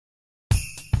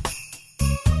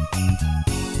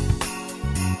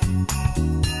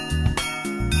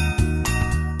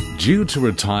Due to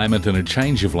retirement and a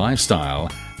change of lifestyle,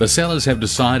 the sellers have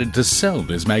decided to sell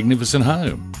this magnificent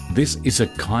home. This is a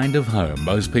kind of home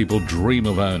most people dream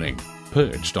of owning.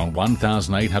 Perched on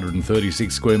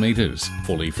 1,836 square metres,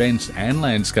 fully fenced and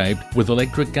landscaped with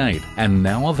electric gate, and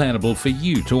now available for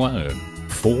you to own.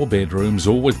 4 bedrooms,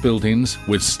 all with built-ins,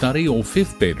 with study or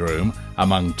 5th bedroom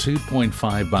among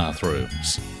 2.5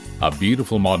 bathrooms. A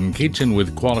beautiful modern kitchen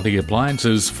with quality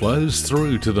appliances flows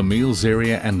through to the meals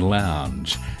area and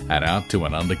lounge, and out to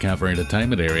an undercover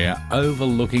entertainment area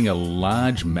overlooking a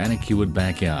large manicured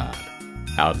backyard.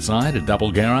 Outside, a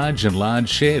double garage and large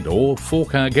shed or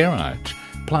 4-car garage,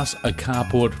 plus a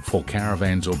carport for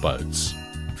caravans or boats.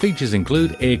 Features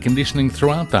include air conditioning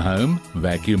throughout the home,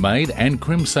 vacuum maid and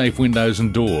Crimsafe windows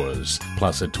and doors,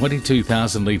 plus a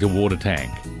 22,000 litre water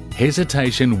tank.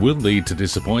 Hesitation will lead to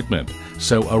disappointment,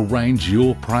 so arrange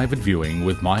your private viewing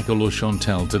with Michael or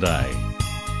Chantel today.